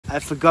I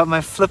forgot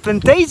my flippin'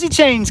 daisy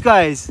chains,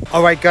 guys.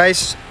 Alright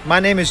guys, my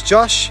name is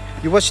Josh.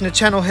 You're watching the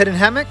channel Hidden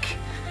Hammock.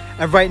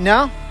 And right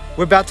now,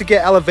 we're about to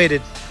get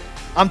elevated.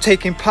 I'm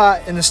taking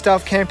part in the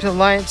Stealth Camping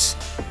Alliance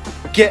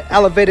Get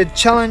Elevated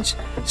Challenge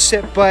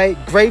set by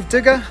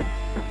Gravedigger.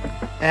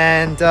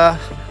 And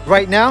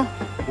right now,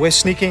 we're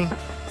sneaking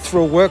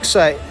through a work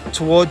site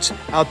towards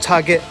our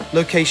target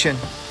location.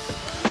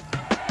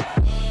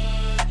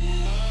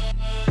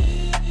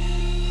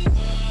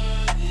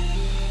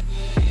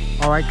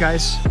 Alright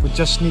guys, we're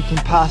just sneaking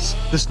past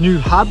this new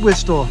hardware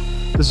store.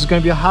 This is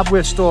going to be a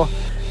hardware store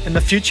in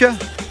the future,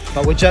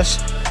 but we're just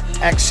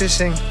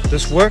accessing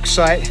this work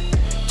site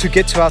to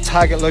get to our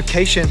target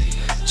location.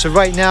 So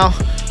right now,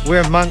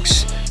 we're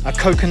amongst a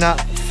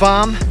coconut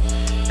farm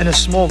in a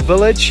small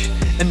village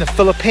in the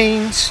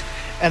Philippines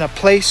and a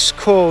place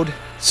called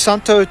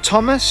Santo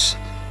Thomas.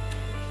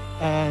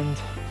 And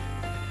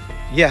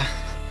yeah,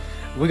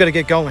 we gotta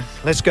get going.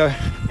 Let's go.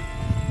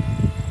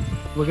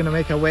 We're gonna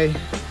make our way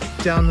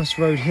down this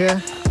road here,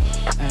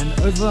 and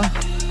over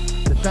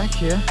the back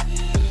here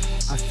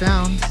I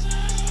found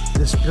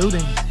this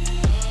building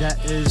that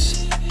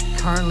is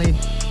currently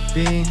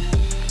being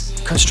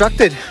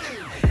constructed,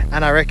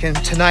 and I reckon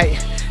tonight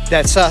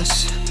that's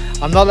us.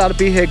 I'm not allowed to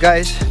be here,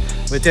 guys.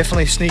 We're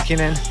definitely sneaking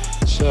in.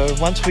 So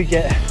once we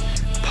get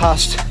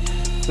past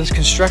this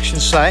construction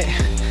site,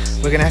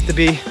 we're gonna have to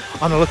be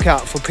on the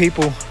lookout for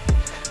people.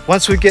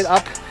 Once we get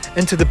up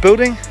into the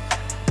building,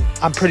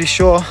 I'm pretty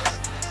sure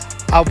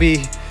I'll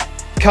be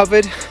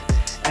covered,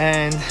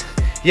 and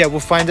yeah,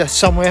 we'll find us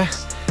somewhere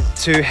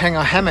to hang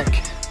our hammock.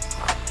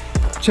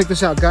 Check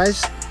this out,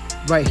 guys.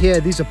 Right here,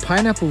 these are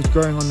pineapples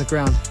growing on the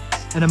ground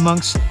and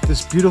amongst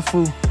this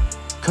beautiful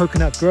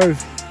coconut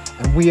grove,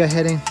 and we are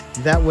heading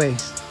that way.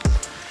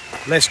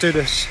 Let's do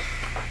this.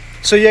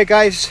 So yeah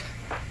guys,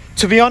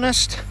 to be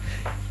honest,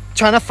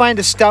 trying to find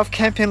a stealth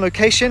camping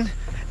location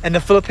in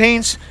the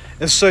Philippines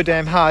is so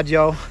damn hard,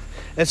 yo.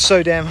 It's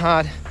so damn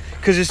hard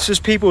because it's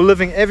just people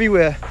living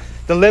everywhere.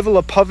 The level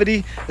of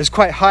poverty is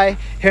quite high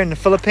here in the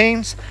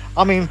Philippines.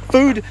 I mean,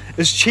 food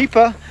is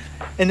cheaper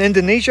in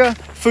Indonesia,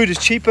 food is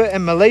cheaper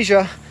in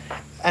Malaysia,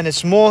 and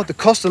it's more, the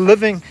cost of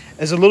living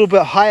is a little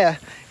bit higher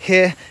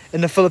here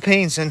in the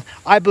Philippines. And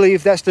I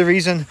believe that's the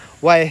reason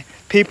why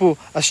people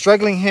are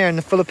struggling here in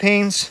the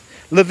Philippines,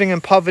 living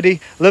in poverty,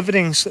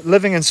 living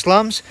in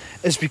slums,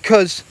 is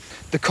because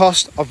the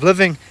cost of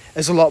living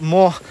is a lot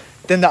more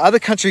than the other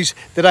countries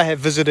that I have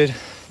visited.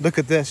 Look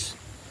at this,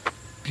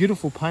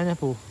 beautiful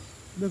pineapple.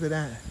 Look at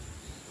that.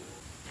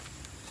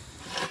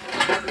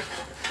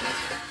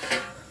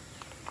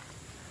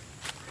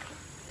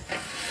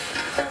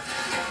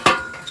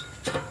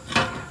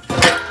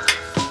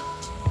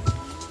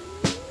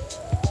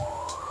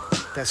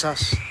 That's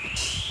us.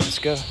 Let's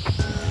go.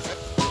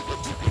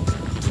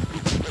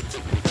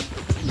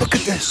 Look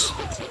at this.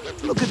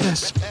 Look at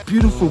this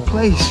beautiful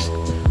place.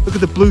 Look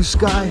at the blue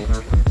sky,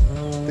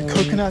 the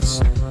coconuts,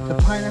 the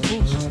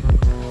pineapples.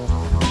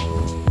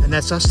 And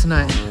that's us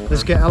tonight.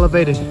 Let's get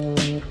elevated.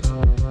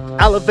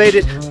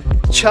 Elevated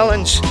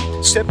challenge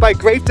set by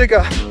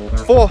Gravedigger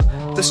for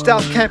the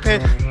Stealth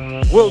Camping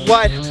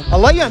Worldwide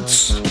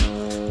Alliance.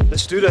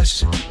 Let's do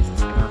this.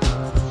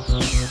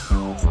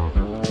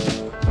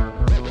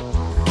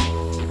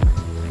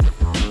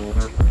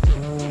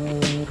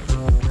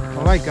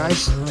 Alright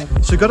guys,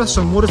 so got us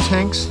some water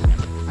tanks.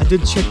 I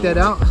did check that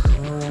out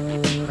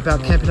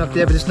about camping up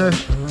there, but there's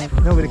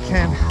nowhere to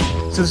camp.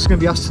 So this is gonna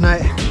be us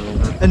tonight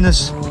in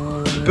this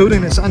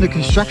building that's under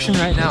construction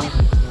right now.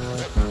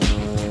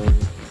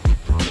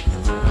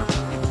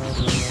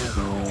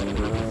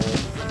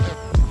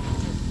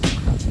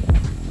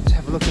 Let's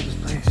have a look at this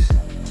place.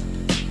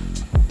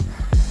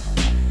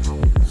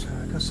 So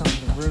I got some in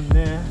the room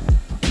there.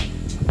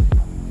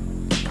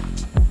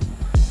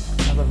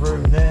 Another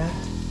room there.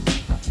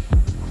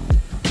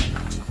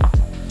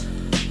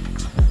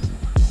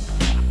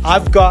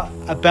 I've got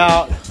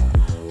about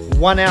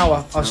 1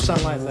 hour of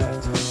sunlight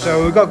left,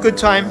 so we've got good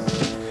time.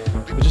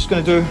 We're just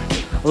going to do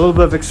a little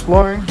bit of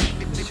exploring.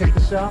 Let's check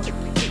this out.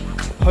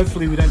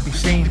 Hopefully we don't be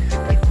seen.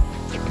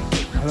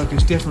 Oh, look,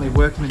 there's definitely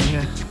workmen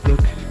here. Look.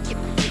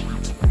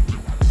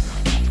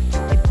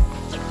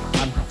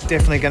 I'm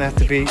definitely going to have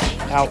to be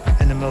out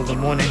in the middle of the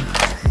morning.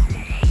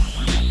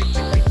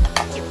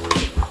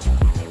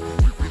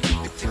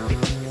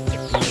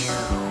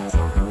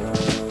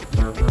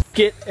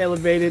 Get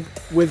elevated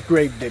with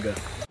Gravedigger.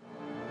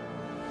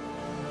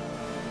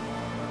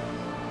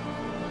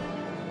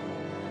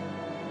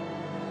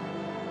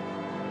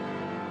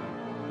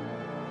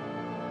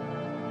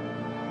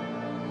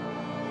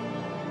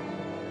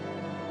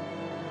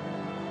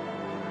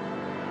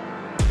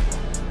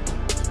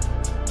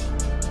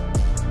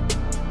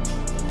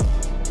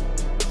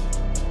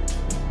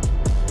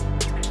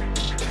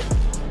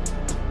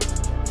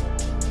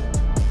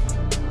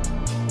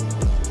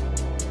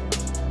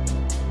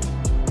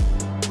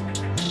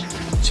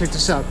 Check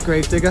this out,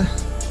 Gravedigger.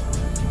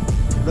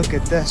 Look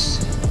at this.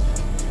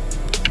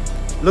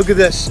 Look at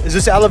this. Is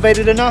this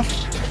elevated enough?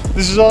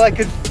 This is all I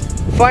could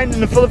find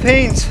in the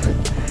Philippines.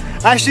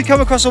 I actually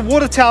come across a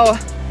water tower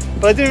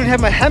but I didn't even have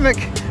my hammock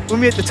with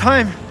me at the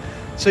time.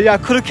 So yeah, I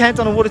could have camped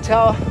on a water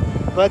tower,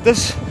 but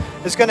this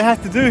is gonna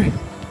have to do.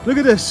 Look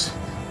at this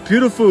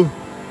beautiful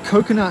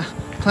coconut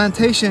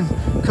plantation,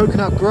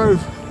 coconut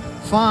grove,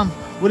 farm,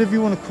 whatever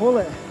you want to call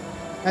it.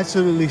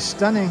 Absolutely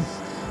stunning.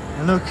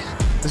 And look,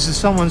 this is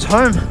someone's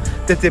home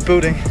that they're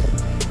building.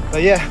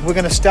 But yeah, we're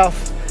gonna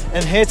stealth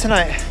in here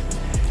tonight,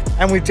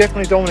 and we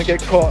definitely don't want to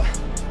get caught.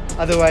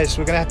 Otherwise,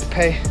 we're gonna have to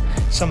pay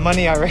some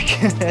money, I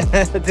reckon,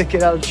 to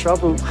get out of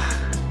trouble.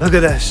 Look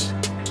at this.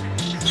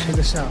 Check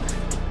this out.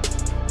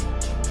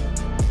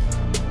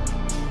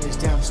 It's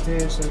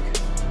downstairs. Look,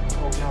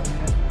 all down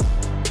there.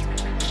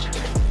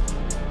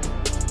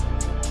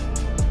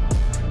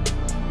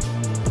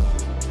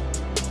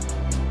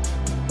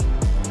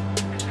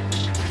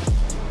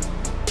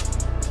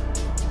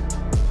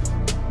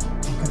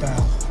 Look at that.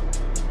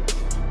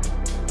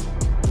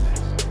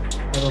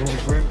 A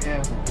little room here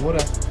with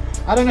water.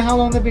 I don't know how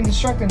long they've been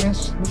constructing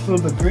this. Looks a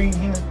little bit green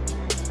here.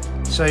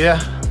 So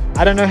yeah,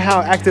 I don't know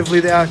how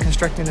actively they are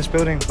constructing this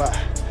building, but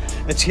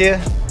it's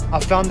here. I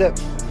found it.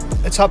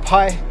 It's up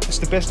high. It's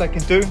the best I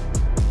can do.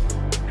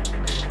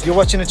 You're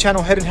watching the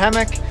channel Hidden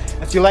Hammock.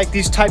 If you like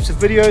these types of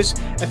videos,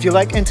 if you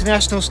like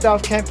international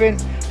stealth camping,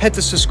 hit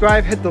the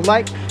subscribe, hit the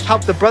like,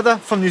 help the brother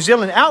from New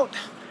Zealand out.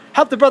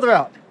 Help the brother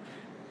out.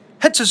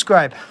 Hit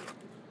subscribe,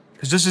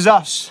 because this is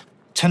us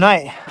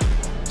tonight.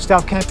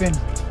 Stealth camping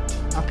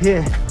up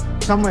here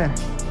somewhere.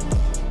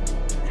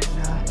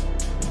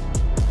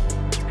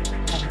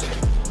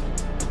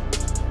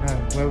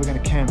 Where we're gonna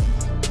camp.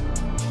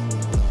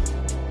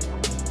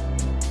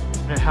 I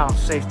don't know how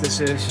safe this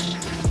is.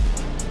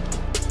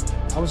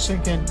 I was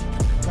thinking,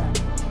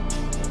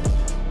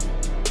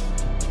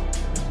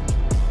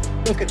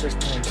 look at this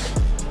place.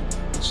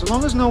 So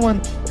long as no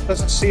one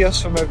doesn't see us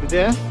from over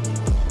there,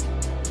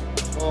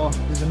 or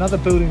there's another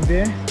building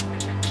there.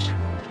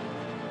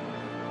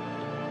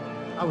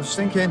 I was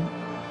thinking,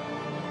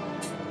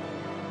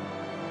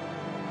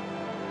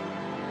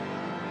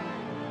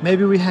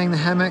 maybe we hang the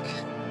hammock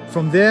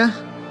from there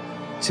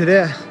to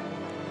there.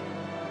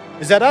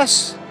 Is that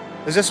us?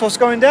 Is this what's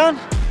going down?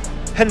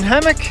 Hidden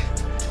Hammock,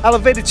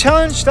 elevated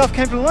challenge, stealth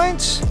camping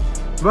lines.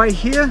 Right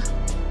here,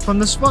 from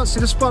the spot, see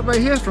the spot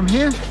right here, from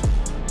here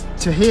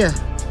to here.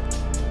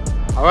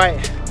 All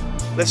right,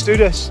 let's do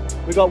this.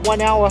 We got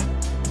 1 hour.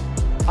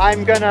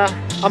 I'm gonna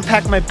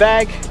unpack my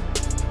bag,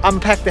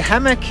 unpack the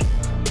hammock.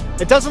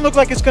 It doesn't look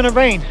like it's gonna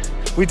rain.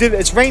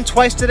 It's rained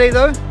twice today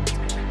though,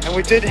 and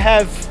we did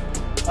have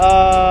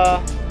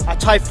a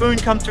typhoon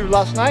come through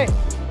last night.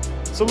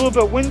 It's a little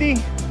bit windy,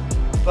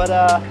 but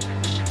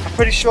I'm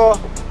pretty sure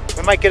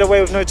we might get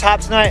away with no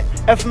tarp tonight.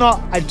 If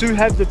not, I do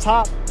have the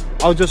tarp.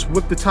 I'll just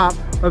whip the tarp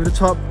over the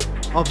top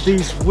of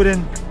these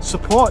wooden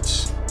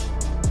supports,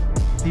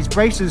 these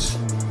braces,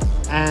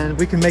 and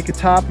we can make a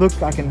tarp.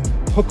 Look, I can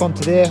hook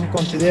onto there, hook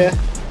onto there.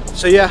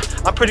 So yeah,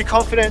 I'm pretty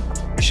confident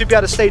we should be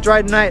able to stay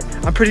dry tonight.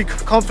 I'm pretty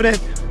confident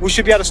we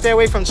should be able to stay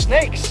away from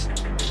snakes.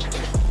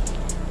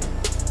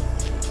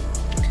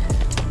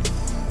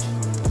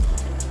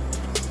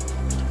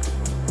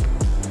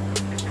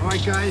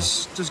 Alright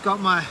guys, just got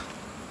my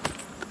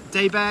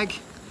day bag.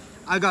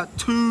 I got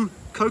 2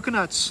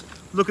 coconuts.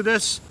 Look at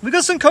this. We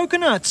got some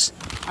coconuts.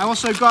 I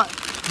also got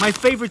my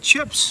favorite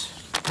chips.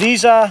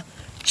 These are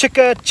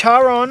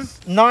Chicharron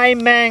Nai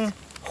Mang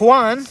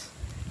Huan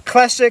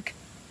Classic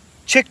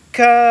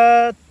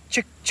Chicharron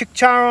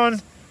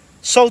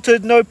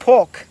Salted No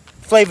Pork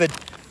flavored.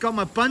 Got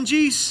my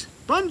bungees.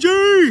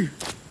 Bungee!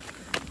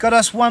 Got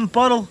us 1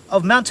 bottle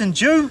of Mountain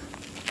Dew.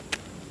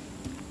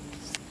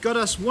 Got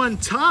us 1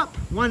 tarp,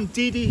 1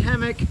 DD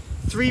hammock,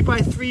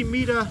 3x3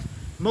 meter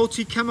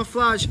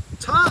multi-camouflage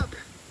tarp.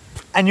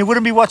 And you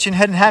wouldn't be watching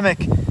Hidden Hammock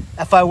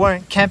if I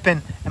weren't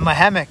camping in my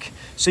hammock.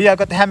 So yeah, I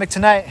got the hammock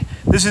tonight.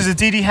 This is a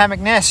DD hammock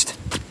nest.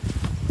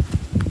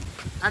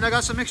 And I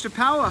got some extra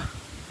power.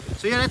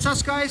 So yeah, that's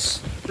us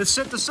guys. Let's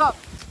set this up.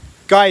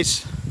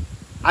 Guys,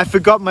 I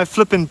forgot my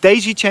flipping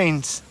daisy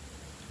chains.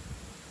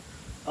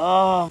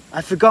 Oh,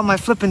 I forgot my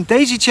flipping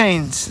daisy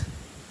chains.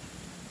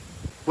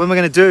 What am I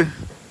gonna do?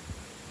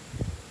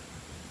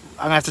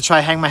 I'm gonna have to try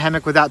hang my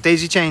hammock without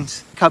daisy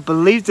chains. Can't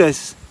believe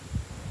this.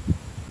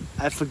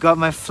 I forgot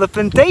my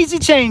flipping daisy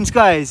chains,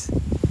 guys.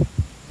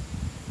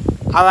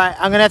 All right,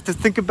 I'm gonna have to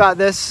think about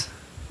this.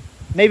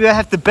 Maybe I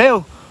have to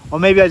bail, or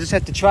maybe I just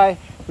have to try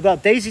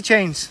without daisy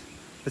chains.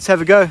 Let's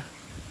have a go.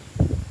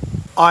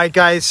 All right,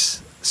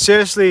 guys,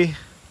 seriously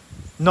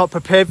not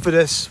prepared for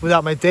this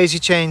without my daisy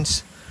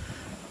chains.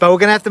 But we're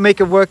gonna have to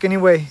make it work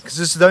anyway, because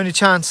this is the only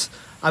chance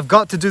I've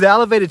got to do the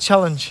elevated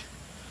challenge.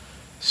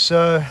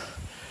 So,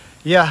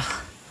 yeah,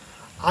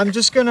 I'm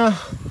just gonna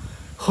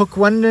hook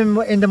one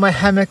end of my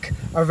hammock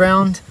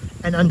around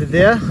and under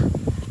there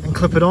and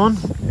clip it on,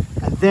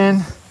 and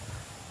then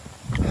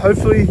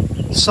hopefully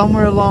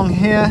somewhere along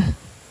here,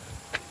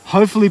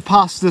 hopefully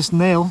past this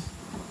nail,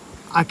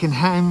 I can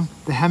hang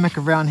the hammock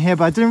around here.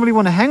 But I didn't really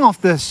want to hang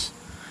off this.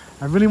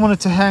 I really wanted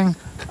to hang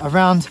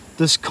around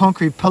this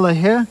concrete pillar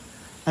here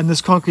and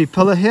this concrete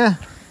pillar here,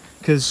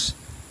 because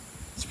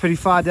it's pretty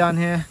far down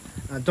here.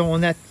 I don't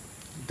want that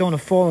Don't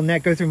want to fall and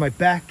that go through my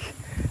back,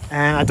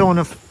 and I don't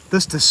want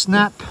this to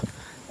snap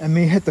and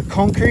me hit the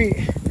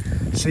concrete.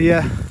 So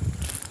yeah,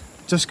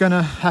 just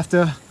gonna have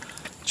to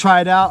try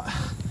it out,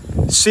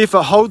 see if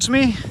it holds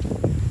me,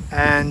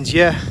 and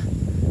yeah,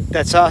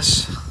 that's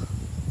us.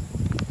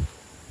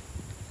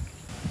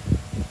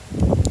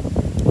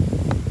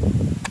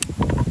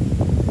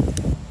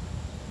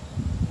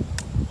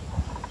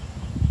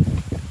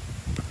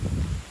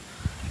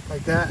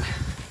 Like that,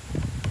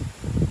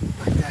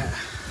 like that,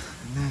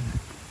 and then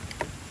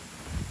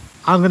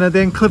I'm gonna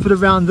then clip it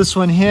around this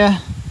one here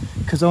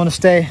because I want to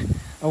stay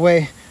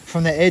away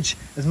from the edge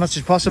as much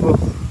as possible.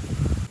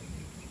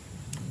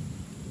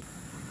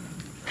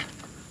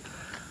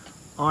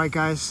 Alright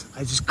guys, I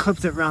just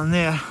clipped it around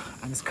there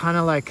and it's kind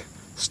of like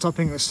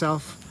stopping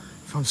itself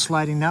from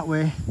sliding that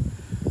way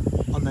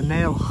on the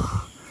nail,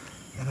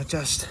 and I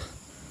just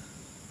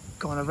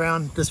going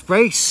around this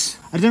brace.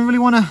 I didn't really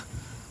want to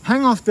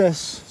hang off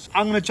this. So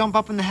I'm going to jump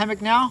up in the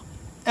hammock now.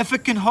 If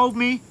it can hold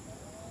me,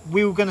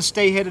 we were going to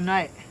stay here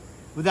tonight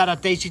without our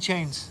daisy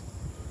chains.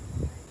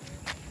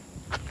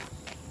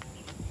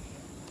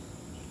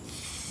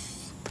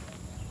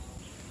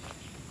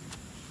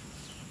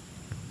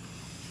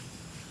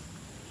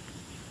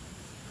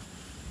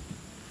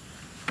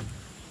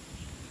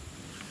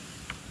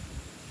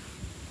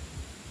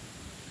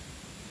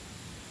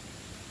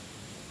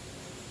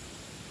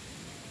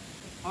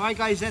 Alright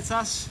guys, that's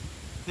us.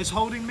 It's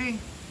holding me.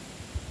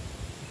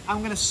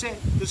 I'm gonna set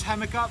this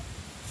hammock up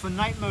for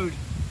night mode.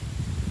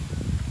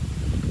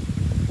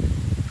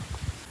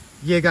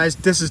 Yeah guys,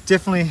 this is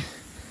definitely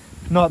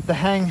not the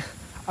hang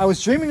I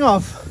was dreaming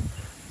of,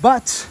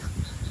 but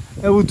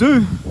it will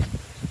do.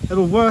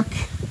 It'll work,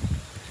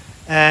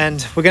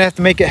 and we're gonna have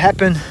to make it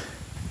happen.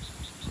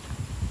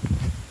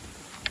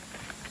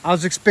 I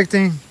was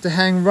expecting to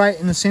hang right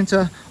in the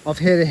center of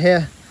hair to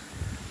hair,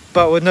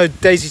 but with no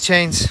daisy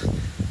chains,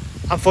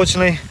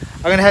 unfortunately,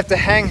 I'm gonna have to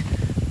hang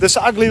this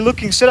ugly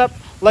looking setup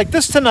like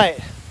this tonight.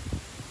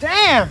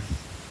 Damn!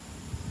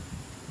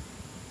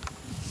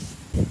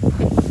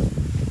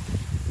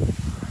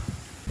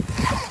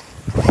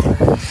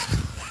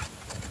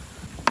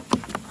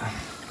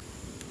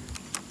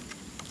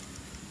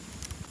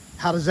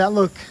 How does that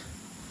look?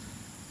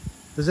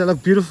 Does that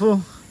look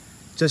beautiful?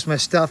 Just my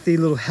stealthy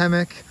little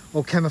hammock,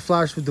 all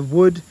camouflaged with the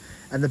wood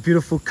and the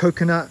beautiful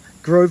coconut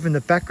grove in the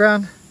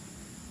background.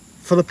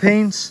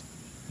 Philippines,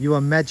 you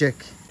are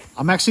magic.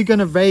 I'm actually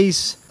going to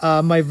raise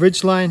my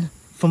ridge line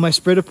for my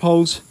spreader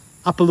poles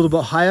up a little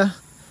bit higher,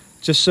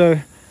 just so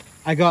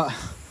I got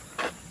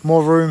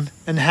more room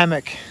in the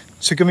hammock.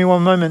 So give me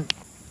one moment.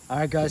 All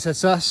right guys,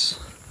 that's us.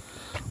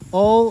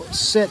 All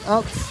set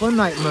up for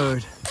night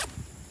mode.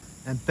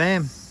 And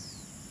bam,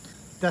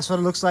 that's what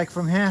it looks like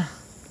from here.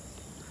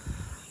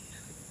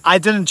 I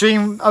didn't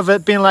dream of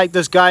it being like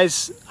this,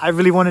 guys. I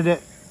really wanted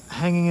it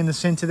hanging in the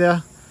center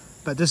there,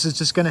 but this is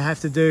just gonna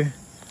have to do.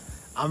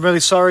 I'm really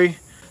sorry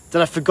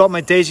that I forgot my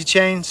daisy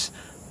chains,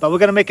 but we're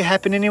gonna make it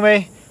happen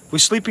anyway. We're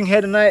sleeping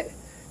here tonight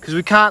because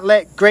we can't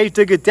let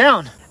Gravedigger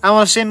down. I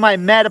want to send my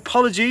mad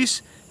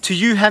apologies to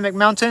you, Hammock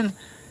Mountain,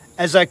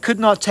 as I could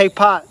not take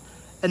part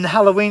in the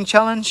Halloween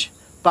challenge,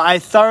 but I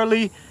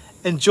thoroughly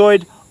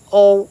enjoyed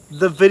all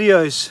the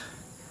videos.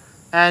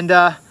 And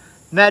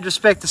mad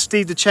respect to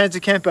Steve the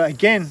Transit Camper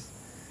again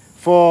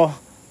for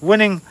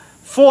winning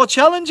 4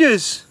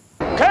 challenges.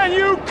 Can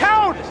you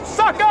count,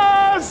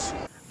 suckers?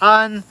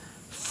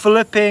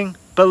 Unflipping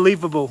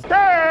believable.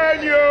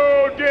 Can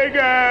you dig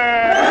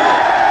it?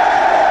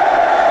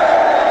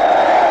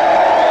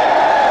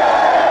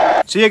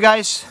 So yeah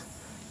guys,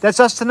 that's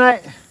us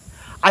tonight.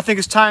 I think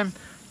it's time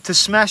to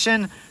smash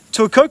in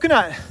to a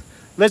coconut.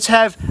 Let's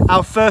have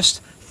our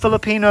first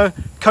Filipino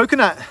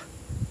coconut.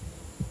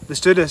 Let's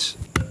do this.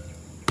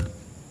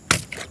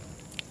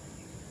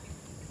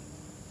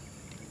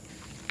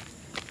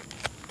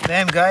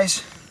 Bam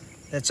guys,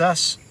 that's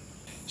us.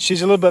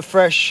 She's a little bit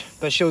fresh,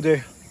 but she'll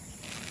do.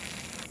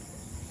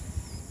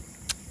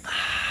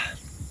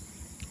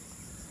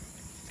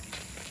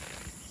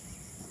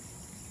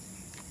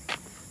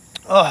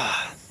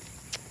 Oh.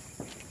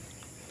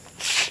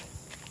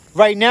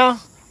 Right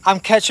now, I'm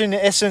catching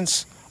the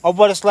essence of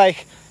what it's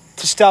like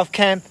to stealth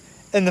camp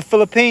in the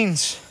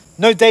Philippines.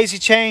 No daisy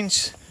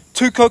chains,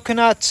 2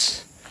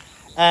 coconuts,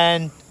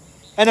 and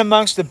in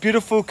amongst the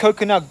beautiful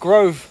coconut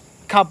grove.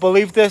 Can't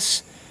believe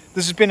this.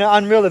 This has been an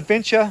unreal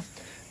adventure.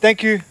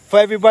 Thank you for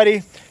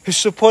everybody who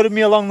supported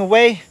me along the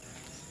way.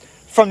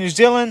 From New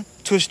Zealand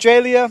to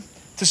Australia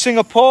to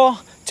Singapore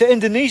to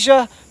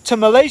Indonesia to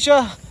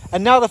Malaysia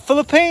and now the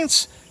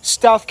Philippines.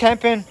 Stealth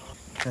camping.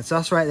 That's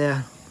us right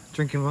there.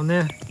 Drinking from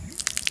there.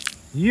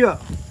 Yeah.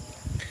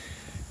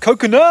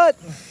 Coconut.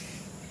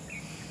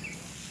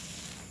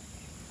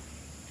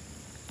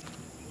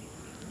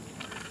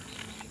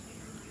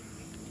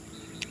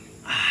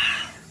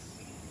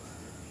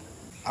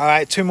 All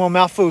right, 2 more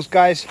mouthfuls,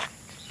 guys.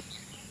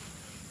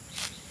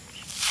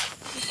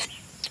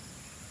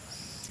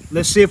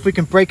 Let's see if we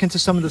can break into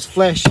some of this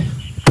flesh.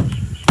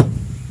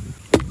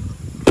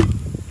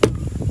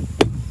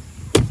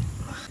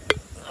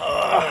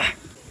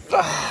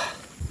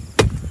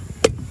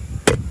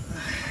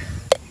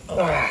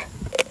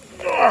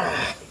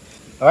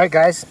 Alright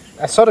guys,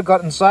 I sort of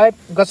got inside,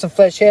 got some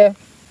flesh here.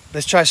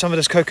 Let's try some of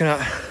this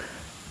coconut.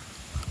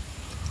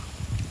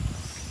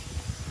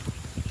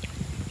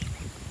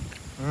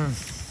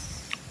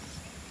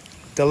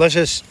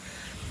 Delicious,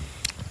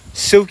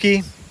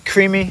 silky,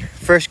 creamy,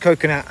 fresh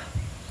coconut.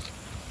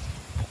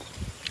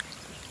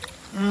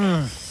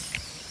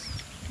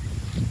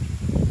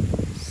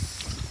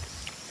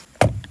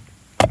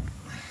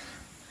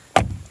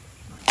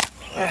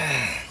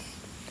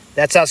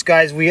 That's us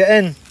guys, we are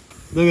in.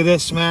 Look at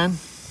this, man.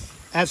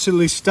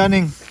 Absolutely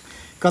stunning.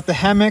 Got the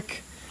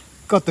hammock,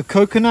 got the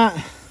coconut.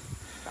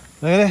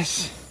 Look at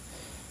this.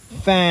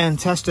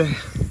 Fantastic.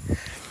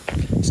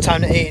 It's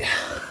time to eat.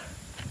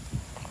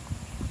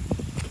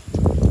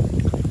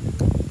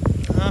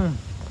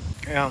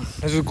 Yeah,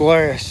 this is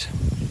glorious.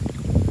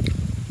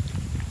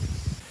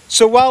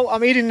 So while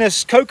I'm eating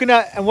this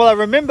coconut and while I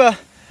remember,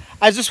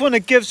 I just want to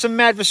give some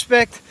mad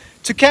respect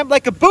to Camp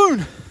Like a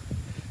Boon.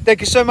 Thank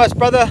you so much,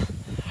 brother.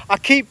 I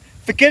keep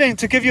forgetting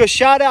to give you a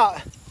shout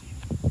out.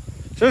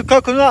 So this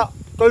coconut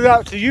goes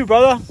out to you,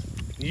 brother.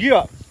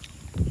 Yeah.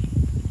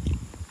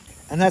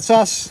 And that's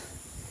us.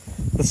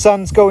 The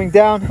sun's going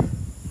down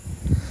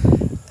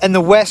in the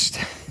west,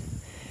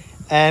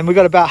 and we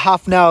got about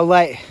half an hour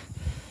late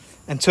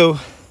until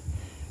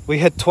we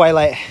hit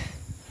twilight.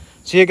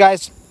 So yeah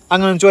guys,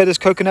 I'm gonna enjoy this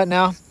coconut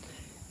now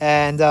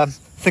and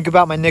think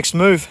about my next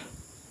move.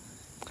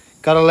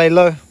 Gotta lay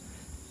low,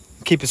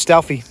 keep it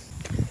stealthy.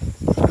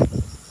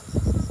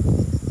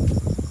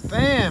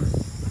 Bam!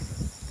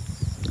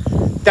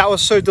 That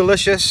was so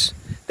delicious.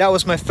 That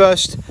was my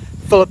first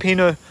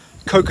Filipino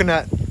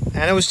coconut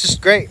and it was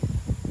just great.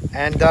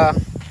 And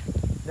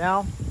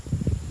now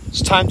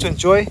it's time to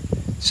enjoy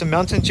some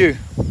Mountain Dew.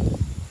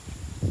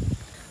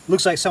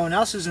 Looks like someone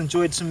else has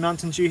enjoyed some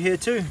Mountain Dew here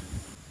too.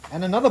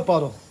 And another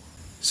bottle.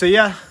 So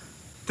yeah,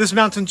 this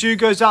Mountain Dew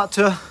goes out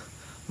to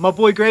my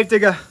boy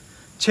Gravedigger.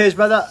 Cheers,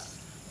 brother.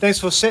 Thanks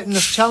for setting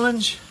this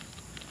challenge.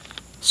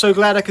 So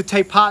glad I could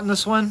take part in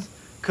this one,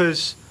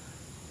 because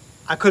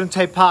I couldn't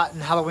take part in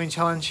the Halloween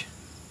challenge.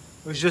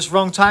 It was just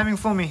wrong timing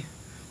for me.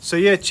 So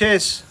yeah,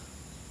 cheers.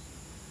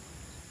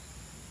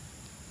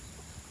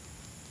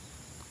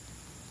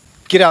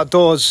 Get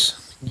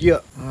outdoors. Yeah.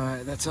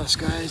 Alright, that's us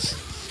guys.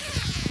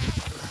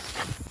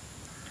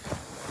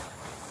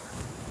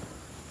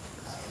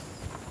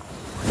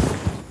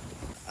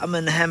 I'm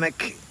in the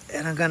hammock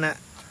and I'm gonna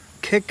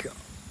kick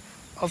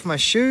off my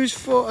shoes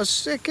for a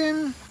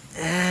second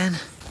and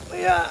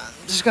we are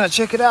just gonna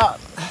check it out.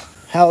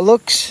 How it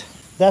looks.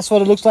 That's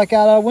what it looks like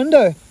out our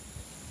window.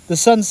 The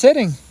sun's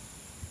setting.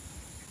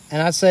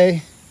 And I'd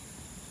say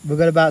we've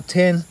got about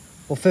 10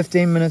 or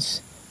 15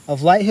 minutes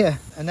of light here.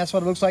 And that's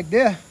what it looks like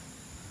there.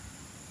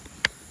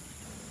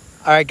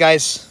 Alright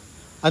guys,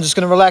 I'm just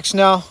gonna relax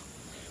now.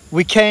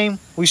 We came,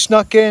 we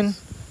snuck in,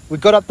 we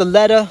got up the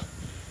ladder,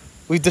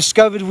 we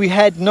discovered we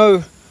had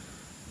no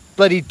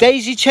bloody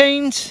daisy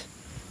chains,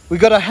 we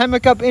got a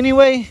hammock up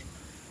anyway,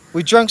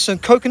 we drank some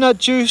coconut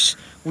juice,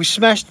 we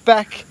smashed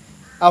back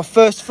our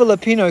first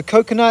Filipino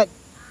coconut,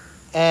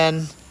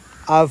 and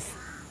I've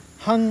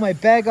hung my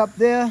bag up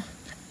there,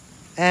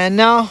 and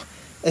now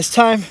it's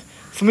time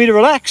for me to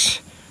relax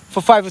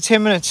for 5 or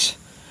 10 minutes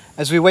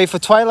as we wait for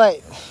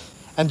twilight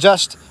and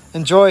just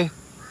enjoy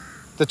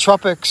the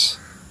tropics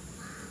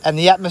and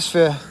the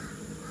atmosphere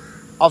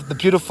of the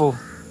beautiful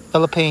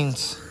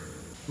Philippines.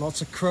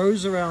 Lots of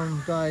crows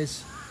around,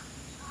 guys.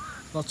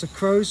 Lots of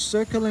crows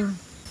circling.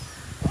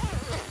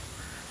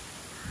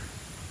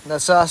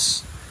 That's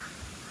us.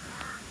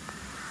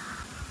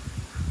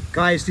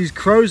 Guys, these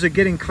crows are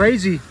getting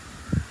crazy.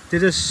 They're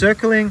just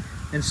circling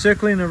and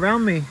circling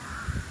around me.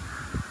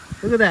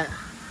 Look at that.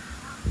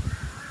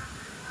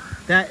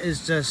 That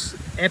is just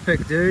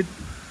epic, dude.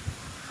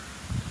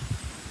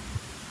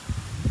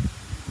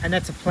 And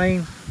that's a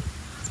plane.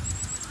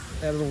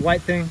 That little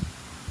white thing.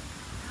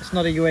 It's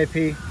not a UAP,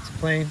 it's a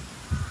plane.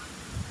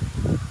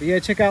 But yeah,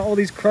 check out all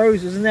these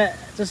crows. Isn't that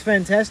just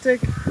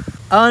fantastic?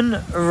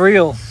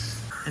 Unreal.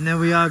 And there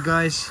we are,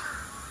 guys.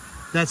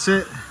 That's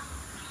it.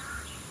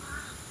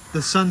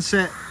 The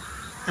sunset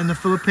in the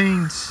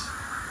Philippines.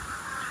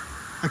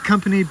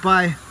 Accompanied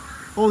by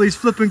all these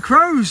flipping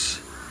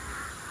crows.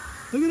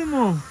 Look at them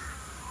all.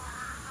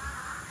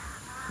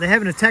 They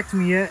haven't attacked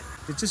me yet.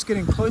 They're just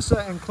getting closer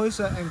and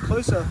closer and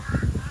closer.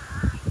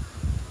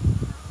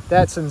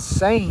 That's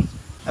insane.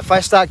 If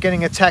I start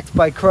getting attacked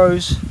by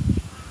crows,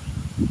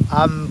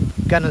 I'm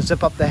gonna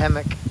zip up the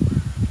hammock.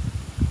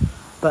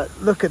 But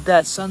look at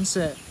that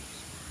sunset.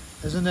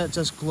 Isn't that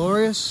just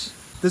glorious?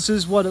 This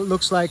is what it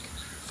looks like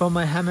from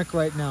my hammock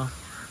right now.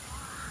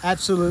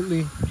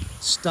 Absolutely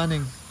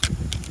stunning.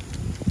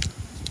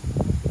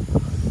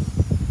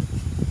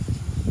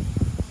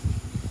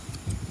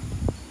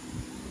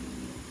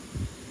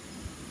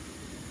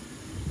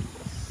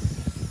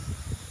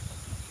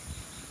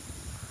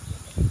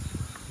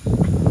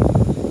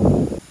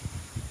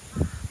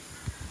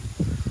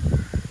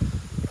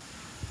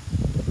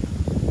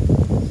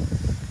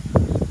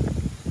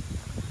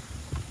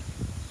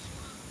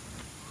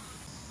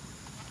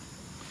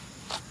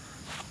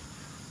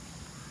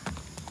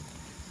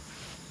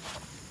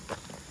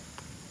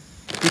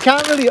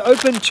 can't really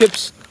open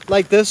chips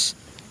like this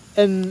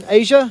in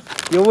Asia.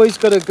 You always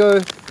got to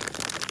go,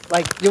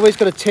 like, you always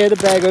got to tear the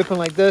bag open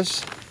like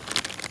this.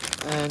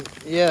 And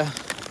yeah,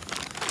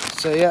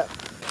 so yeah,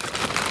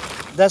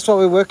 that's what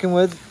we're working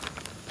with.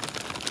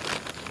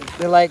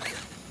 They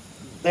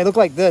look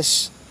like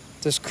this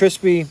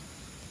crispy,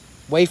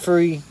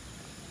 wafery,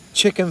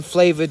 chicken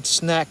flavored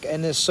snack,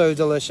 and it's so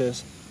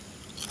delicious.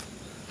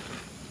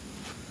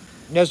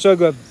 They're so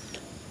good.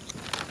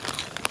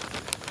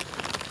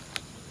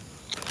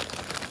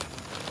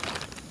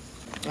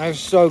 They're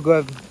so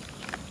good.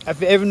 If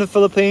you're ever in the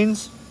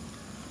Philippines,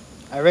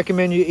 I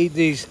recommend you eat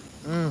these.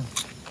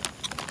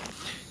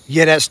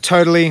 Yeah, that's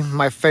totally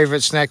my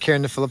favorite snack here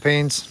in the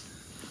Philippines.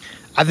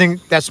 I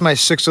think that's my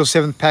 6th or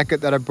 7th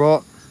packet that I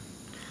brought.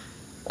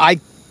 I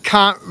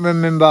can't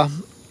remember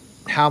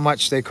how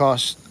much they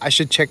cost. I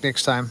should check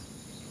next time.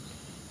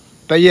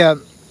 But yeah,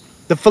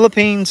 the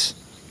Philippines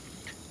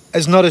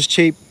is not as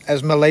cheap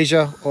as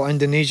Malaysia or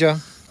Indonesia,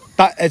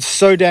 but it's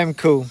so damn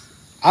cool.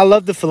 I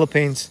love the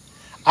Philippines.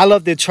 I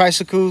love their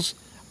tricycles.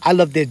 I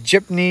love their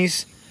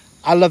jeepneys.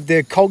 I love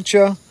their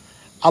culture.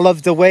 I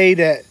love the way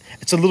that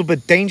it's a little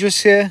bit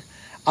dangerous here.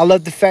 I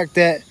love the fact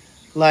that,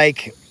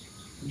 like,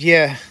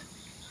 yeah,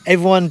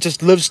 everyone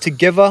just lives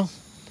together.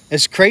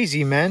 It's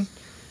crazy, man.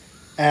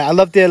 I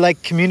love their,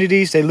 like,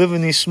 communities. They live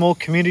in these small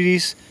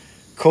communities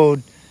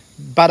called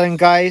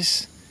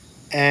barangays.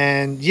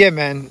 And yeah,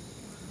 man,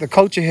 the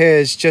culture here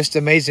is just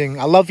amazing.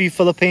 I love you,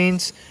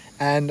 Philippines.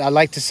 And I'd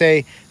like to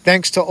say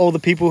thanks to all the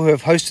people who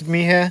have hosted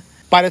me here.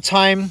 By the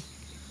time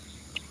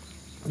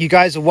you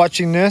guys are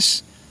watching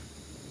this,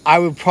 I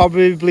will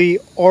probably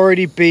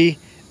already be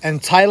in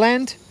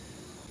Thailand.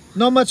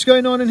 Not much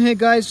going on in here,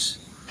 guys.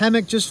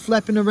 Hammock just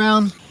flapping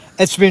around.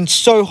 It's been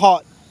so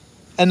hot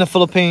in the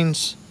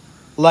Philippines.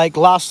 Like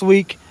last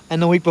week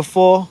and the week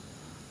before.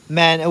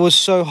 Man, it was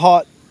so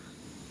hot.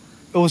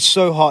 It was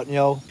so hot,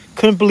 yo.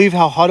 Couldn't believe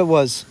how hot it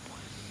was.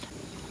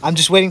 I'm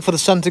just waiting for the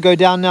sun to go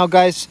down now,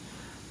 guys.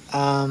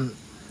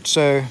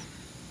 So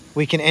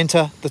we can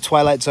enter the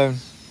twilight zone.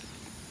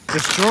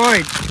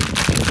 Destroyed.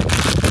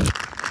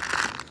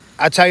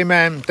 I tell you,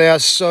 man, they are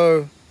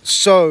so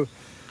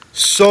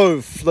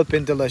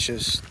flippin'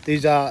 delicious.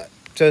 These are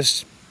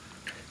just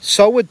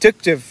so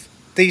addictive,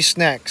 these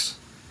snacks.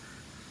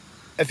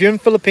 If you're in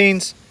the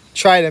Philippines,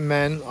 try them,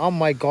 man. Oh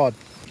my god.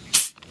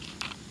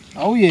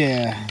 Oh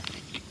yeah.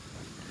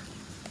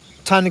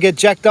 Time to get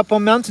jacked up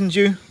on Mountain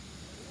Dew.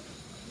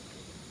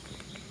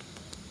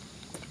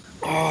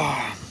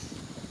 Oh.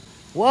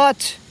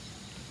 What?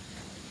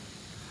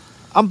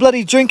 I'm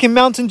bloody drinking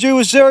Mountain Dew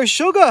with 0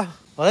 sugar.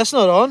 Well, that's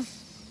not on.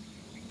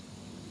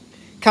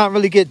 Can't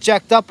really get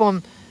jacked up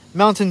on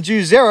Mountain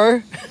Dew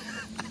Zero.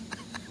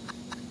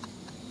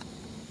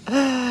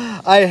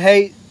 I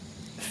hate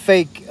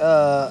fake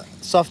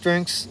soft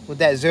drinks with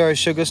that 0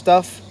 sugar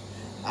stuff.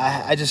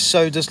 I just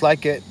so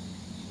dislike it.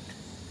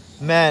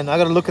 Man, I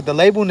gotta look at the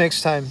label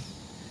next time.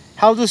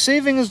 How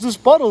deceiving is this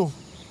bottle?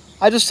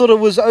 I just thought it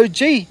was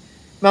OG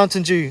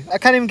Mountain Dew. I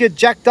can't even get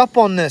jacked up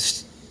on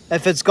this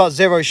if it's got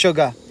 0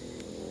 sugar.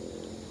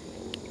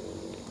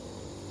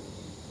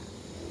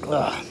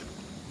 Ugh.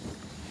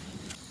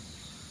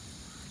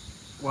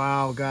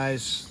 Wow,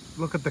 guys,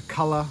 look at the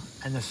color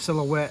and the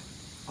silhouette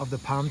of the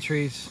palm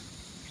trees.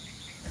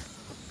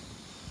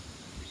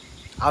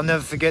 I'll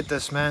never forget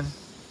this, man.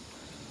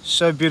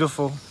 So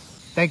beautiful.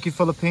 Thank you,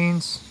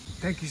 Philippines.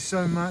 Thank you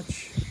so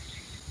much.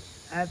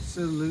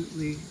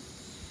 Absolutely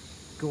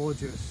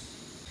gorgeous.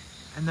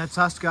 And that's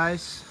us,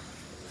 guys.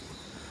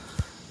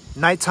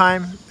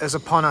 Nighttime is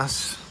upon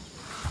us.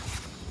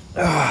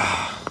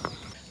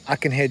 I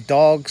can hear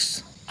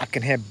dogs. I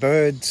can hear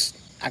birds.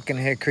 I can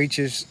hear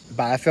creatures,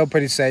 but I feel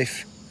pretty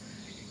safe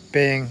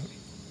being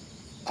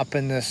up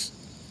in this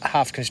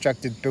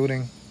half-constructed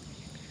building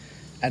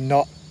and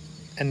not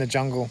in the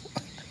jungle.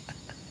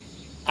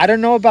 I don't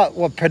know about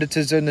what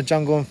predators are in the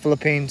jungle in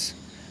Philippines.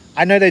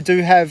 I know they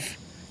do have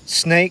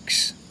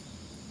snakes,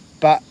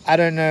 but I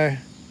don't know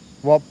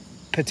what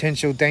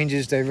potential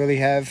dangers they really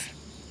have.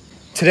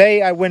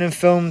 Today I went and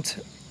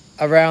filmed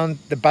around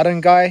the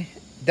barangay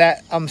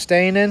that I'm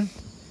staying in,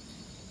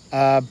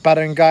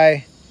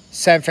 barangay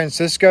San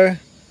Francisco.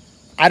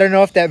 I don't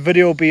know if that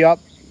video will be up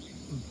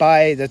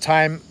by the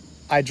time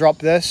I drop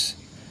this.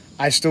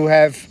 I still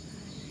have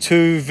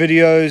 2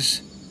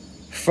 videos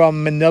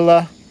from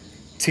Manila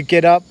to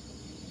get up.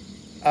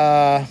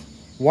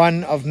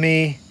 One of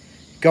me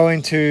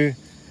going to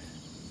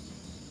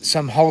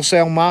some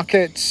wholesale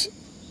markets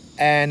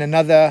and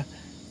another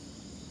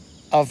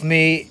of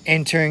me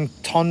entering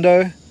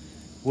Tondo,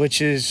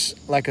 which is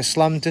like a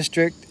slum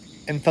district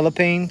in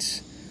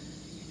Philippines.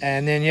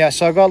 And then yeah,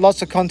 so I got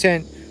lots of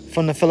content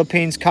from the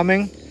Philippines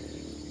coming.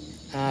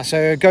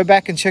 So go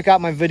back and check out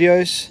my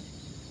videos.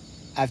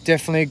 I've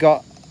definitely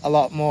got a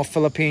lot more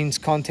Philippines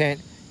content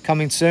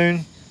coming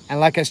soon. And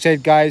like I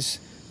said, guys,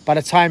 by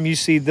the time you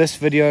see this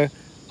video,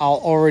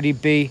 I'll already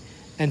be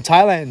in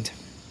Thailand.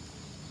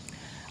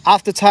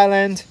 After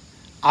Thailand,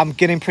 I'm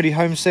getting pretty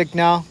homesick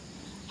now.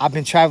 I've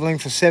been traveling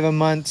for 7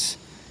 months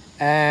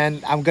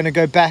and I'm gonna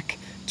go back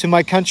to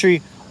my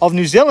country of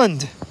New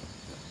Zealand,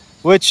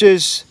 which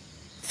is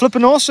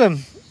flipping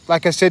awesome.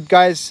 Like I said,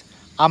 guys,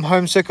 I'm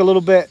homesick a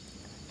little bit,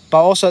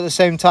 but also at the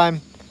same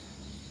time,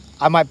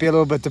 I might be a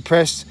little bit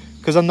depressed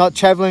because I'm not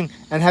traveling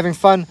and having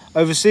fun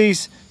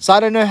overseas. So I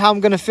don't know how I'm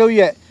going to feel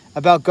yet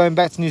about going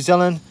back to New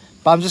Zealand,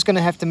 but I'm just going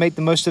to have to make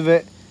the most of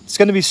it. It's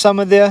going to be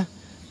summer there.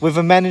 We've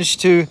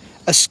managed to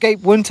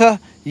escape winter,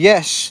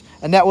 yes,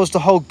 and that was the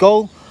whole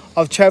goal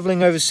of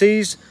traveling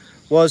overseas,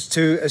 was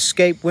to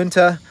escape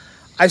winter.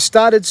 I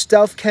started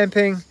stealth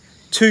camping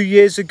 2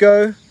 years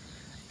ago,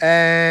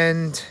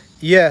 and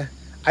yeah,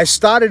 I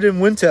started in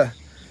winter.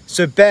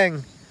 So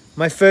bang,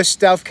 my first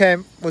stealth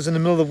camp was in the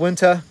middle of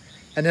winter,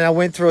 and then I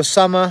went through a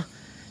summer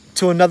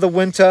to another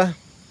winter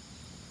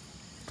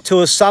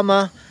to a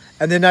summer,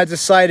 and then I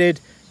decided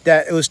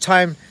that it was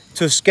time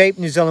to escape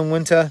New Zealand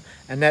winter,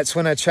 and that's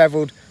when I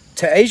traveled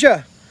to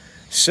Asia.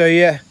 So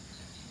yeah,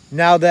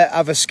 now that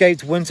I've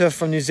escaped winter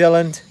from New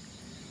Zealand,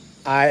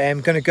 I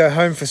am going to go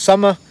home for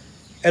summer.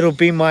 It'll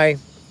be my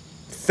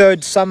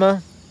third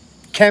summer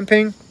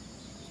camping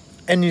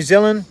in New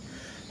Zealand.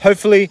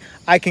 Hopefully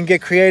I can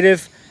get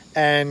creative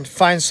and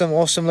find some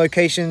awesome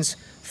locations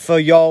for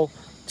y'all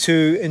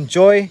to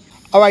enjoy.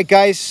 Alright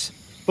guys,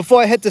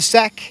 before I hit the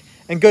sack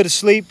and go to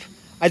sleep,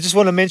 I just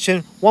want to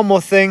mention one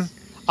more thing.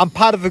 I'm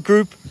part of a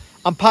group.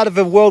 I'm part of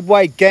a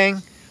worldwide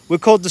gang. We're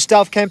called the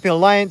Stealth Camping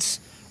Alliance.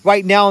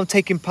 Right now I'm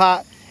taking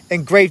part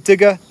in Grave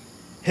Digger,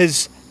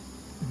 his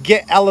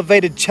Get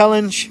Elevated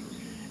Challenge.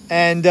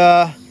 And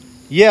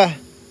yeah,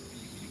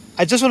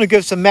 I just want to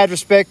give some mad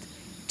respect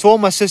to all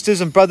my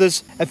sisters and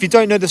brothers. If you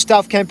don't know the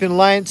Stealth Camping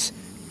Alliance,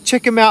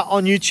 check them out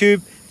on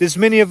YouTube. There's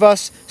many of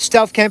us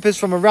stealth campers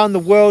from around the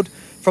world,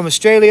 from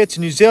Australia to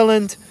New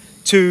Zealand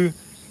to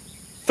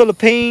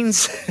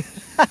Philippines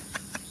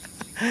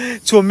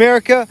to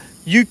America,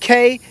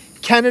 UK,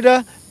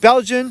 Canada,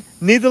 Belgium,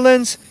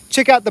 Netherlands.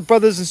 Check out the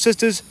brothers and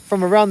sisters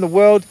from around the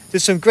world.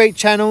 There's some great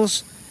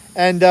channels.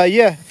 And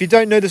yeah, if you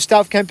don't know the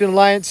Stealth Camping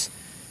Alliance,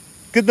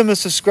 give them a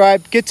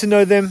subscribe, get to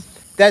know them.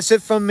 That's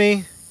it from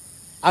me.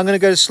 I'm going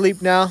to go to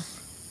sleep now.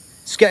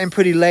 It's getting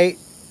pretty late.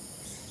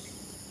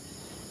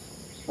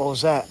 What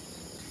was that?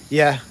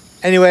 Yeah,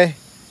 anyway,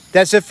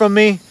 that's it from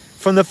me,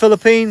 from the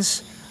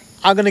Philippines.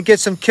 I'm going to get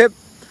some kip.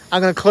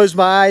 I'm going to close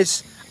my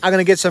eyes. I'm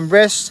going to get some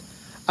rest.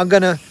 I'm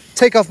going to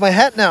take off my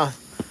hat now.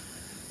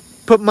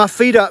 Put my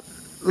feet up,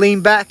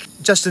 lean back,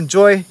 just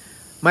enjoy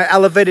my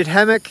elevated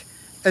hammock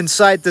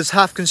inside this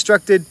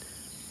half-constructed,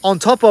 on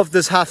top of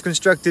this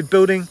half-constructed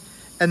building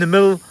in the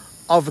middle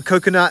of a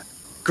coconut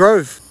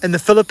grove in the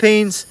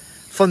Philippines,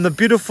 from the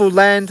beautiful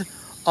land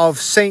of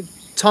Santo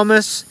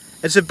Thomas.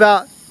 It's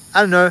about,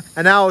 I don't know,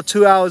 an hour or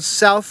 2 hours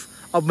south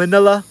of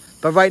Manila.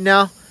 But right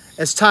now,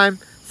 it's time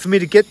for me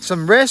to get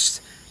some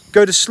rest,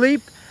 go to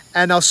sleep,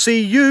 and I'll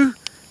see you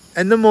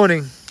in the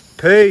morning.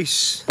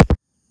 Peace.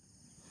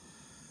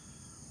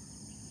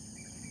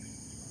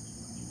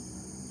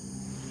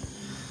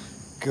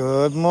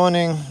 Good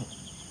morning.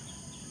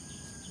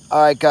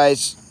 Alright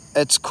guys,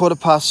 it's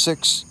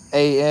 6:15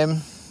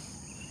 a.m.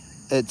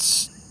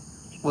 It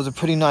was a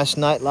pretty nice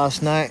night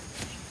last night.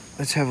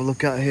 Let's have a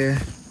look out here.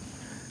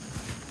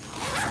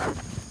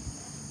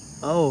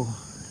 Oh,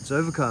 it's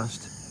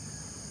overcast.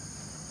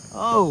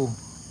 Oh,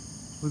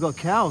 we got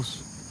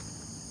cows.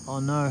 Oh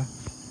no,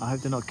 I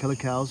hope they're not killer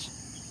cows.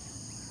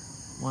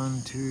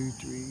 1, 2,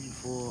 3,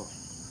 4.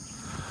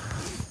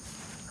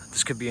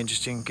 This could be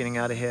interesting getting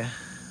out of here.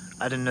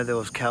 I didn't know there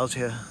was cows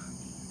here.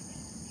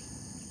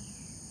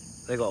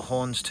 They got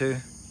horns too.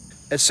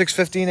 It's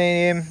 6:15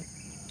 a.m.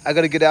 I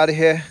gotta get out of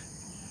here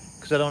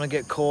because I don't want to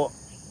get caught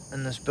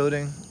in this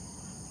building.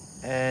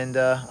 And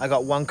I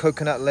got one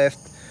coconut left.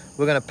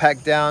 We're gonna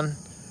pack down,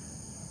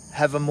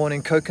 have a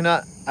morning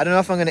coconut. I don't know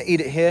if I'm gonna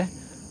eat it here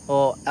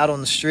or out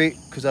on the street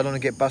because I don't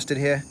want to get busted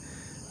here.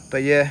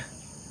 But yeah,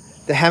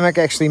 the hammock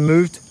actually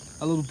moved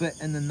a little bit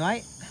in the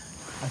night.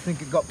 I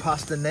think it got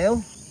past the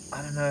nail.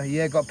 I don't know,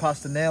 yeah, it got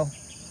past the nail.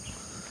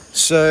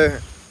 So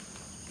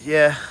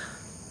yeah,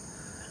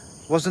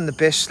 wasn't the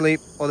best sleep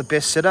or the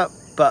best setup,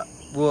 but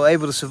we were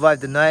able to survive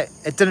the night.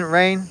 It didn't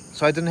rain,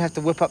 so I didn't have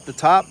to whip up the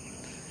tarp.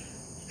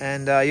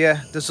 And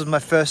yeah, this was my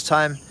first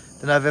time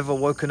that I've ever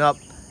woken up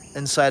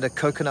inside a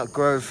coconut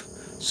grove.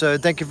 So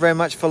thank you very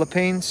much,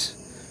 Philippines.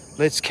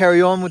 Let's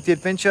carry on with the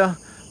adventure.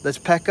 Let's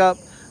pack up,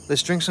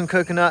 let's drink some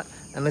coconut,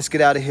 and let's get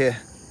out of here.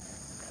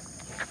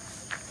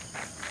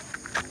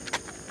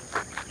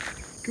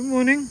 Good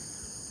morning.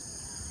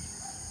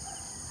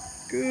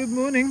 Good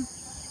morning.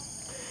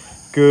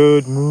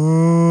 Good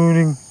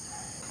morning.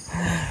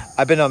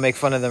 I better not make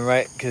fun of them,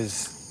 right?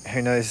 Because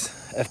who knows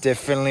if they're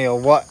friendly or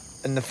what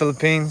in the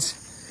Philippines.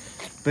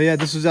 But yeah,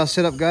 this was our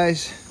setup,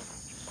 guys.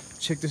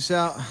 Check this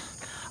out.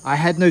 I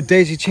had no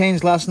daisy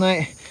chains last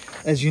night,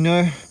 as you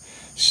know.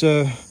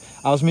 So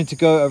I was meant to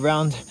go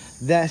around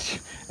that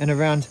and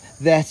around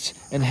that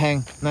and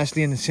hang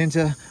nicely in the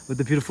center with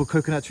the beautiful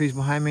coconut trees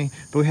behind me.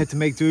 But we had to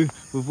make do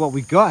with what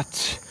we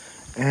got.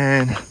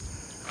 And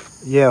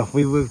yeah,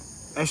 we were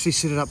actually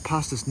set it up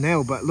past this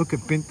nail, but look,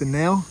 it bent the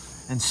nail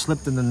and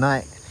slipped in the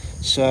night.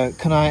 So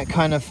can I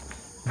kind of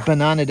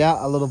bananaed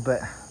out a little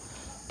bit.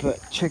 But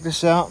check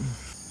this out.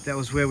 That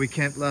was where we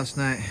camped last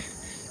night,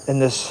 in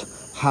this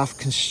half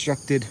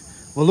constructed,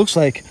 what looks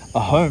like a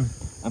home.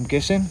 I'm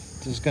guessing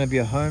this is going to be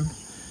a home.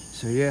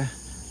 So yeah,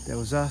 that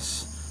was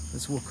us.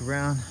 Let's walk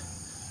around,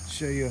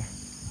 show you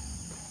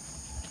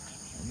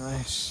a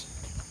nice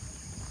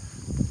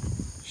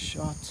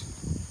shot.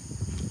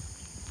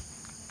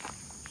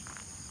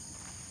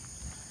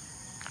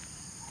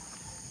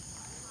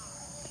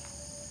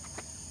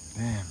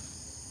 Bam.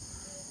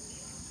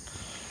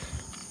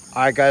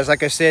 Alright guys,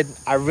 like I said,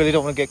 I really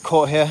don't want to get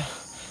caught here,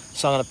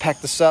 so I'm going to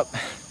pack this up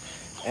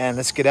and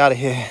let's get out of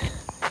here.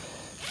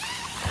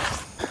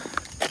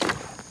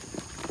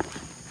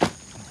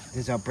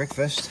 There's our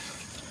breakfast.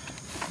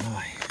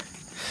 Oh.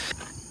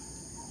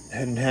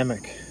 Hidden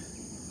Hammock.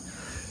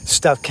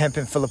 Stealth camp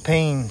in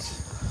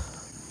Philippines.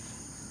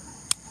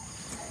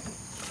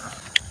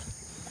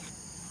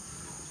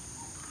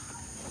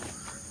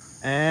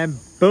 And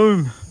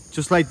boom,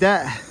 just like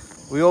that,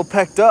 we all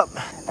packed up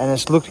and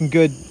it's looking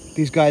good.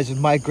 These guys have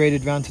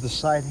migrated around to the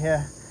side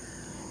here.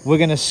 We're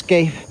gonna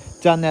escape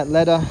down that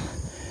ladder,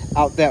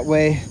 out that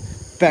way,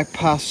 back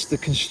past the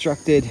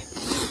constructed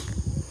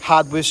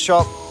hardware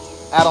shop,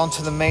 out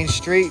onto the main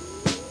street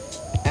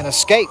and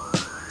escape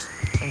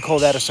and call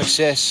that a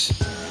success.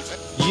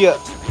 Yeah,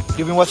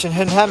 you've been watching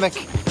Hidden Hammock.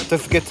 Don't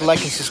forget to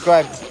like and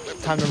subscribe.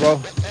 Time to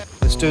roll.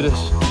 Let's do this.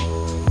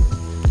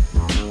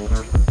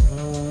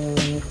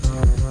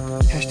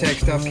 Hashtag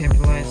Stealth Camp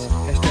Alliance.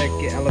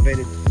 Hashtag get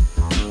elevated.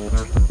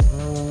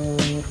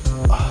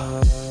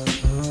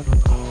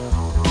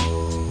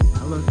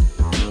 Hello.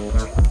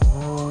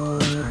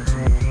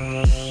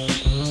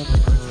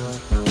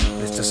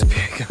 Let's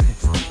disappear,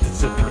 guys.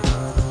 Disappear.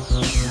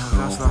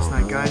 That's last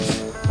night, guys.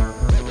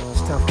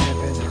 Stealth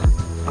camping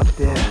up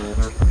there.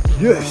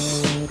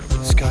 Yes.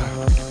 Let's go.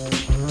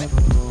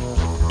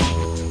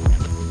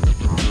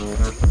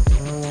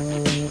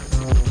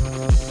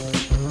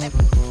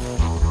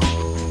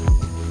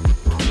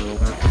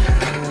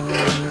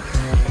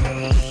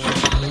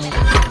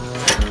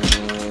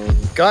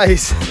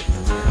 Guys,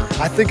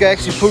 I think I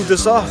actually pulled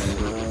this off.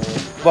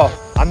 Well,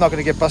 I'm not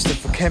gonna get busted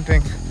for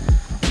camping,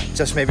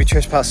 just maybe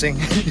trespassing.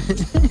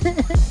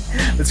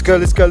 Let's go,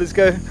 let's go, let's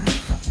go.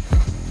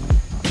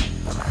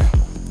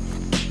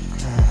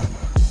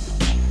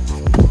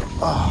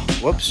 Oh,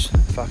 whoops,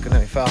 fucking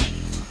nearly fell.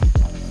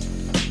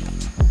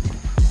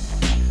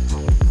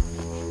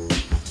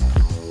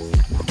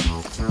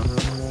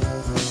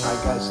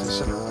 Alright guys, there's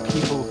some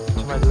people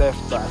to my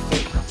left, but I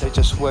think they're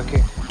just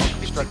working on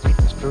constructing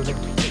this building.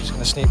 Just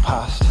gonna sneak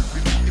past.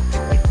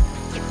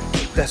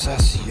 That's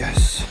us,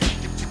 yes.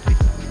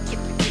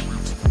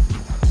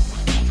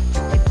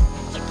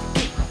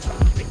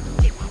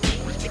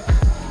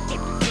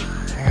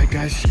 Alright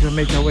guys, just gonna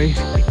make our way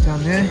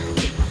down there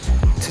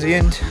to the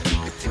end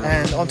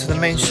and onto the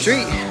main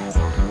street.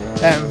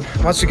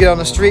 Once we get on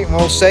the street and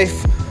we're all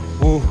safe,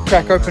 we'll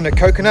crack open a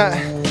coconut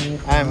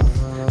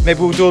and maybe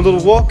we'll do a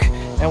little walk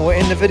and we'll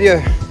end the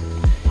video.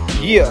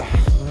 Yeah.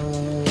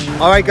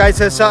 Alright guys,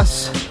 that's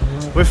us.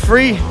 We're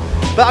free,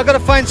 but I gotta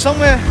find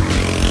somewhere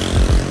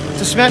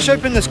to smash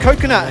open this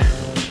coconut.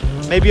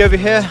 Maybe over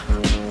here.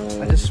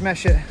 I just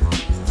smash it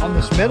on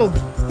this metal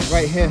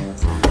right here.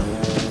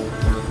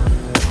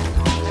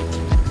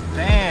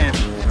 Bam.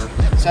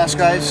 That's us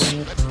guys.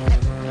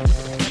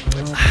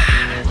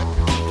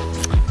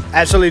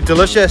 Absolutely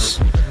delicious.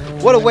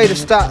 What a way to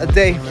start a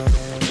day.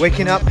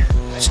 Waking up,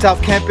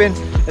 stealth camping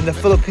in the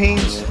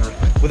Philippines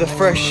with a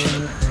fresh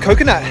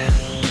coconut.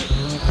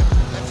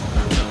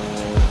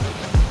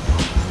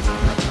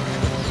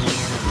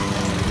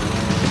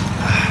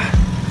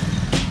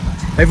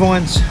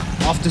 Everyone's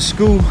after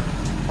school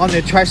on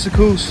their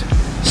tricycles,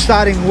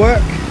 starting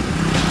work,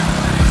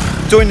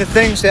 doing the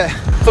things that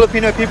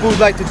Filipino people would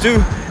like to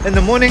do in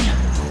the morning.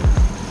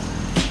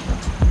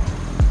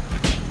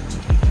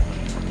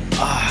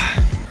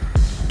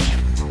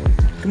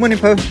 Good morning,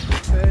 Po.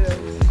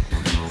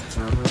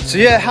 So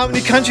yeah, how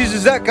many countries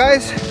is that,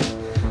 guys?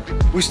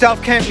 We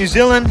stealth camp New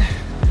Zealand,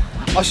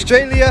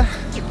 Australia,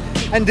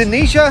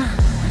 Indonesia,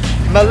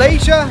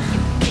 Malaysia,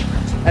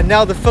 and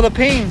now the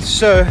Philippines.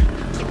 So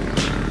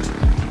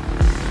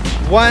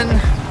 1,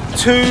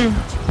 2,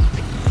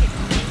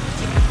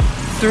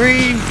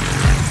 3,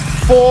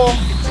 4,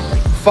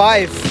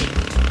 5.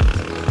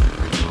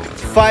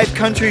 5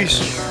 countries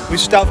we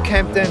stealth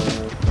camped in.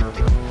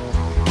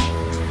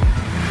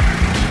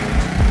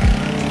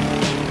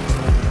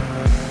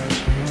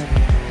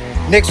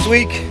 Next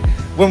week,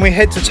 when we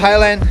head to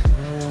Thailand,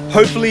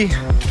 hopefully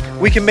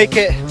we can make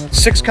it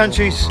 6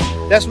 countries.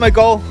 That's my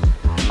goal.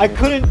 I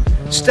couldn't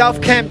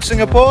stealth camp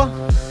Singapore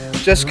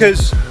just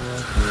because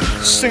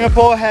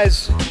Singapore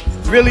has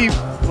really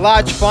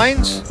large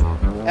fines,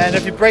 and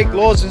if you break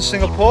laws in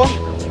Singapore,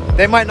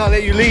 they might not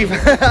let you leave.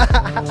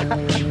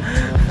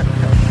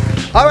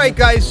 Alright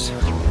guys,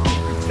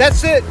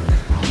 that's it.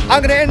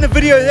 I'm gonna end the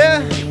video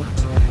there.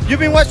 You've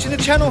been watching the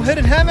channel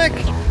Hidden Hammock.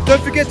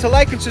 Don't forget to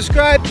like and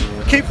subscribe.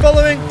 Keep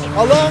following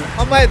along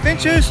on my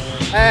adventures,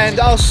 and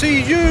I'll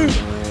see you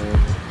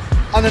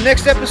on the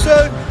next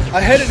episode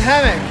of Hidden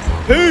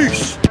Hammock.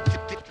 Peace!